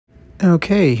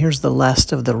Okay, here's the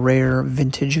last of the rare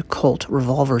vintage Colt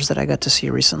revolvers that I got to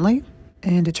see recently.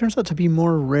 And it turns out to be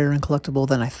more rare and collectible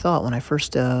than I thought when I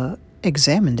first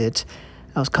examined it.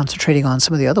 I was concentrating on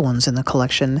some of the other ones in the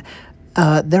collection.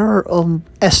 There are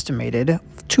estimated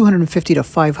 250 to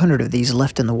 500 of these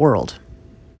left in the world.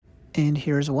 And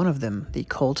here's one of them, the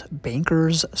Colt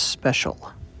Banker's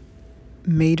Special.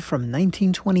 Made from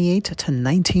 1928 to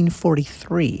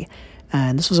 1943.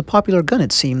 And this was a popular gun,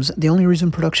 it seems. The only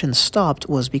reason production stopped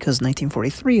was because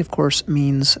 1943, of course,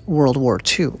 means World War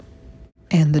II.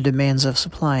 And the demands of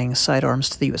supplying sidearms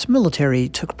to the U.S. military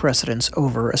took precedence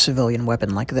over a civilian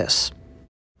weapon like this.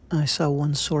 I saw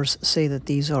one source say that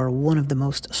these are one of the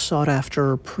most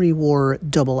sought-after pre-war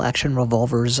double-action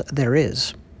revolvers there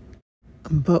is.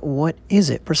 But what is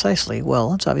it precisely?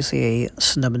 Well, it's obviously a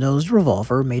snub-nosed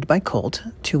revolver made by Colt,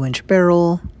 2-inch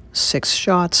barrel, 6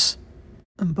 shots.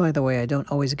 By the way, I don't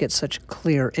always get such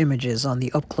clear images on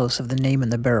the up-close of the name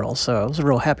and the barrel, so I was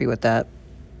real happy with that.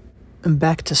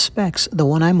 Back to specs, the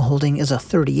one I'm holding is a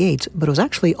 .38, but it was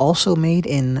actually also made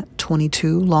in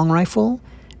 .22 long rifle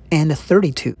and a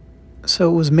 .32. So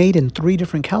it was made in 3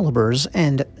 different calibers,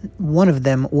 and one of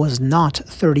them was not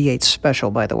 .38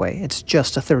 special, by the way. It's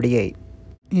just a .38.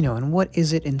 You know, and what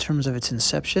is it in terms of its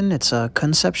inception? It's a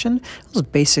conception. It was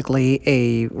basically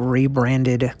a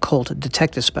rebranded Colt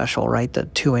Detective Special, right? The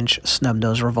 2-inch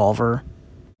snub-nose revolver.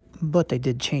 But they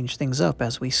did change things up,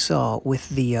 as we saw, with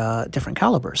the different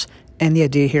calibers. And the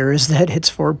idea here is that it's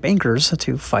for bankers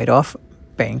to fight off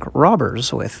bank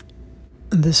robbers with.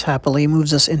 This happily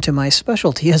moves us into my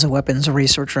specialty as a weapons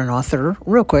researcher and author.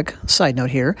 Real quick, side note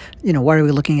here, why are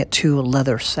we looking at 2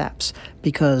 leather saps?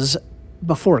 Because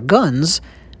before guns,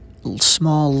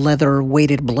 small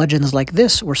leather-weighted bludgeons like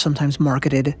this were sometimes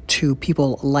marketed to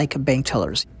people like bank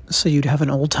tellers. So you'd have an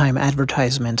old-time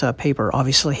advertisement paper,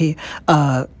 obviously,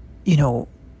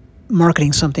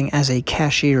 marketing something as a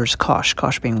cashier's cosh,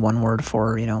 cosh being one word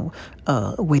for,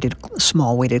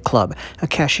 small weighted club, a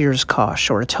cashier's cosh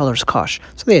or a teller's cosh.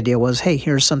 So the idea was, hey,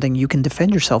 here's something you can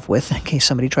defend yourself with in case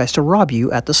somebody tries to rob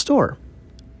you at the store.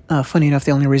 Funny enough,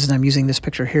 the only reason I'm using this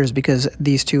picture here is because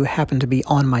these 2 happened to be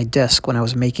on my desk when I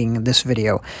was making this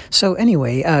video. So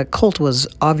anyway, Colt was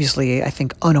obviously, I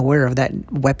think, unaware of that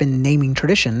weapon naming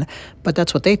tradition, but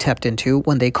that's what they tapped into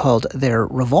when they called their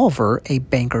revolver a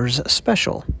Banker's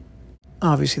Special.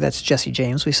 Obviously, that's Jesse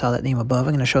James. We saw that name above.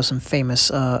 I'm going to show some famous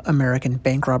American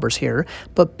bank robbers here,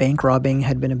 but bank robbing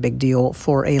had been a big deal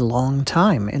for a long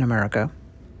time in America.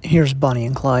 Here's Bonnie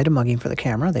and Clyde mugging for the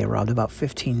camera. They robbed about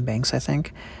 15 banks, I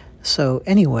think. So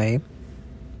anyway,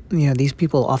 these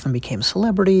people often became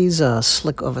celebrities,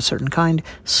 Slick of a certain kind.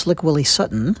 Slick Willie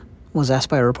Sutton was asked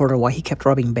by a reporter why he kept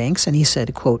robbing banks, and he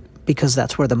said, quote, "because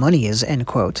that's where the money is," end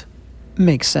quote.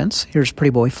 Makes sense. Here's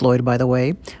Pretty Boy Floyd, by the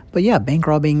way. But yeah, bank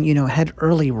robbing, had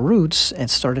early roots.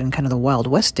 It started in kind of the Wild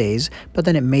West days, but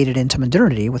then it made it into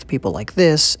modernity with people like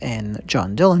this and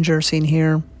John Dillinger seen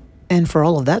here. And for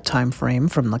all of that time frame,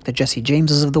 from like the Jesse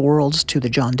Jameses of the world to the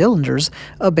John Dillingers,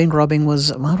 bank robbing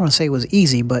was, well, I don't want to say it was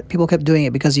easy, but people kept doing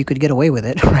it because you could get away with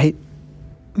it, right?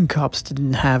 Cops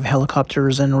didn't have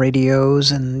helicopters and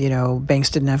radios, and, banks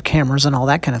didn't have cameras and all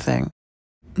that kind of thing.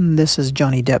 This is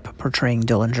Johnny Depp portraying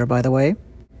Dillinger, by the way.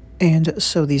 And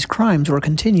so these crimes were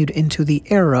continued into the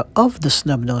era of the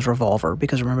snub-nose revolver,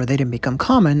 because remember, they didn't become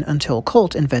common until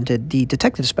Colt invented the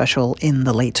Detective Special in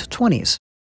the late 20s.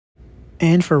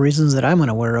 And for reasons that I'm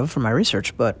unaware of from my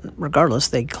research, but regardless,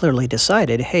 they clearly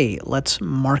decided, hey, let's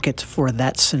market for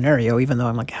that scenario, even though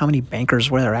I'm like, how many bankers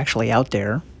were there actually out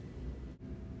there?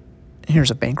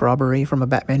 Here's a bank robbery from a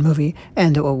Batman movie,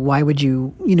 and why would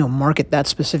you, market that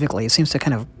specifically? It seems to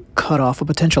kind of cut off a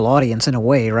potential audience in a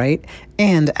way, right?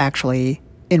 And actually,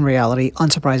 in reality,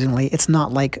 unsurprisingly, it's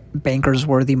not like bankers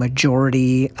were the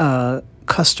majority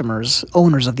customers,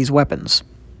 owners of these weapons.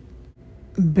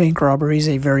 Bank robbery is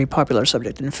a very popular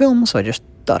subject in film, so I just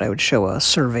thought I would show a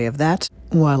survey of that,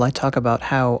 while I talk about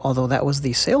how, although that was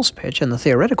the sales pitch and the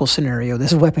theoretical scenario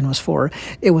this weapon was for,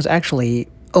 it was actually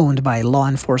owned by law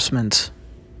enforcement,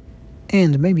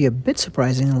 and maybe a bit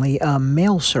surprisingly,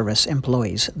 mail service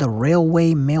employees. The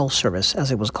Railway Mail Service,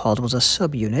 as it was called, was a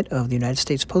subunit of the United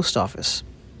States Post Office.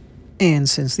 And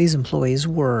since these employees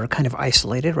were kind of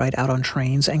isolated, right, out on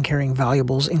trains and carrying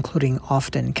valuables, including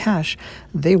often cash,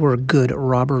 they were good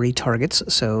robbery targets,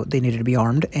 so they needed to be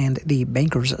armed, and the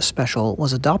Banker's Special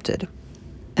was adopted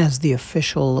as the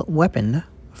official weapon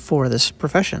for this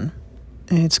profession.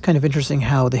 It's kind of interesting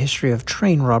how the history of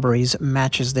train robberies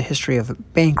matches the history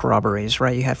of bank robberies,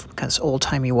 right? You have kind of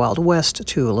old-timey Wild West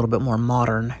to a little bit more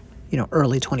modern,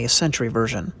 early 20th century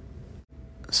version.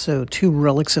 So 2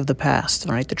 relics of the past,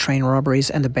 right? The train robberies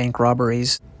and the bank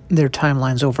robberies. Their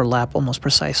timelines overlap almost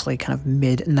precisely, kind of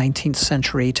mid-19th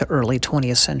century to early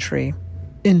 20th century,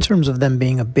 in terms of them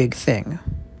being a big thing.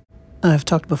 I've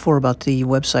talked before about the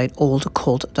website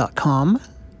oldcolt.com,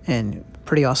 and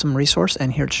pretty awesome resource,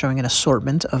 and here it's showing an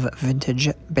assortment of vintage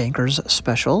bankers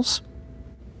specials.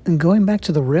 And going back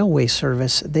to the railway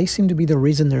service, they seem to be the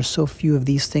reason there's so few of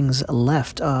these things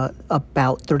left.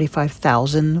 About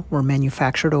 35,000 were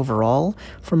manufactured overall,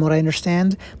 from what I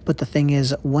understand, but the thing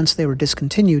is, once they were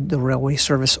discontinued, the railway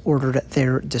service ordered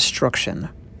their destruction.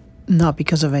 Not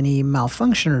because of any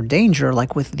malfunction or danger,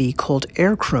 like with the Colt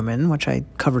Air Crewman, which I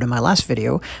covered in my last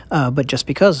video, but just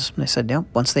because. They said, yeah,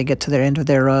 once they get to their end of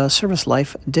their service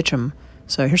life, ditch them.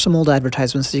 So here's some old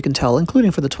advertisements, as you can tell, including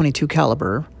for the .22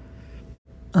 caliber.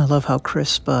 I love how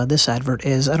crisp this advert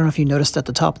is. I don't know if you noticed at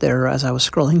the top there as I was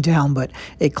scrolling down, but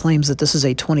it claims that this is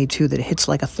a .22 that hits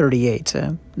like a .38.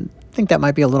 I think that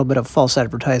might be a little bit of false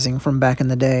advertising from back in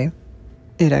the day.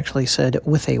 It actually said,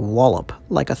 with a wallop,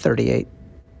 like a .38.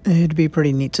 It'd be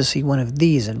pretty neat to see one of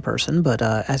these in person, but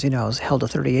as you know, I was held a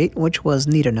 .38, which was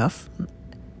neat enough.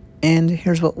 And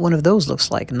here's what one of those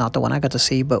looks like. Not the one I got to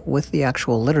see, but with the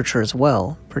actual literature as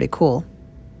well. Pretty cool.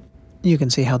 You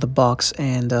can see how the box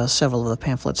and several of the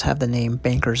pamphlets have the name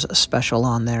Banker's Special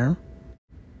on there.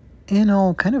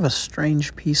 And kind of a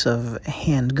strange piece of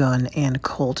handgun and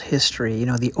Colt history. You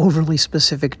know, the overly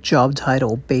specific job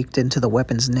title baked into the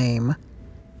weapon's name.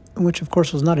 Which, of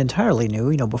course, was not entirely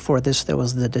new. You know, before this, there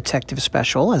was the detective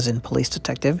special, as in police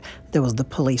detective. There was the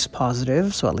police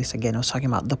positive, so at least, again, I was talking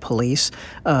about the police.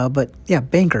 But, yeah,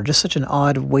 banker, just such an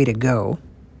odd way to go.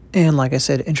 And like I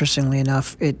said, interestingly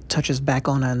enough, it touches back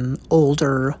on an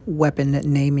older weapon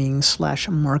naming /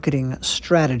 marketing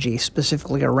strategy,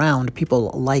 specifically around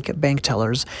people like bank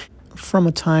tellers, from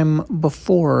a time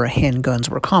before handguns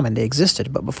were common. They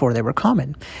existed, but before they were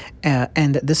common.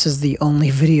 And this is the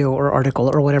only video or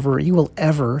article or whatever you will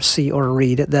ever see or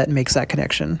read that makes that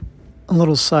connection. A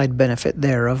little side benefit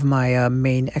there of my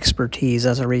main expertise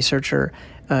as a researcher.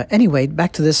 Anyway,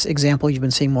 back to this example, you've been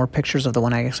seeing more pictures of the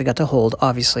one I actually got to hold,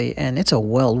 obviously, and it's a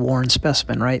well-worn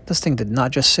specimen, right? This thing did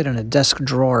not just sit in a desk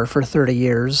drawer for 30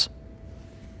 years.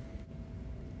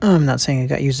 I'm not saying it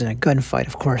got used in a gunfight,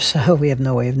 of course. We have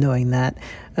no way of knowing that.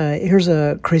 Here's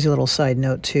a crazy little side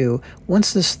note, too.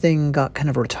 Once this thing got kind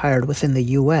of retired within the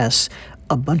U.S.,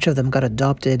 a bunch of them got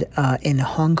adopted in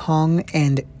Hong Kong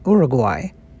and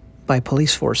Uruguay by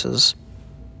police forces.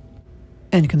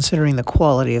 And considering the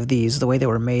quality of these, the way they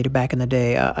were made back in the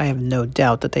day, I have no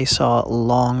doubt that they saw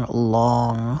long,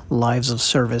 long lives of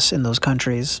service in those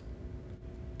countries.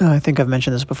 I think I've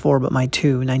mentioned this before, but my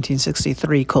two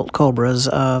 1963 Colt Cobras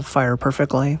fire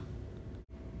perfectly.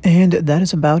 And that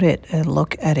is about it.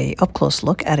 Up-close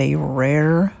look at a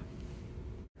rare,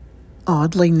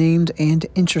 oddly named and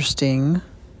interesting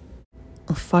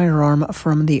firearm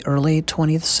from the early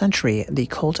 20th century, the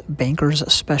Colt Banker's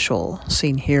Special,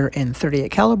 seen here in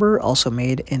 .38 caliber, also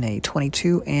made in a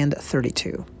 .22 and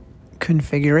 .32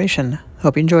 configuration.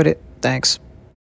 Hope you enjoyed it. Thanks.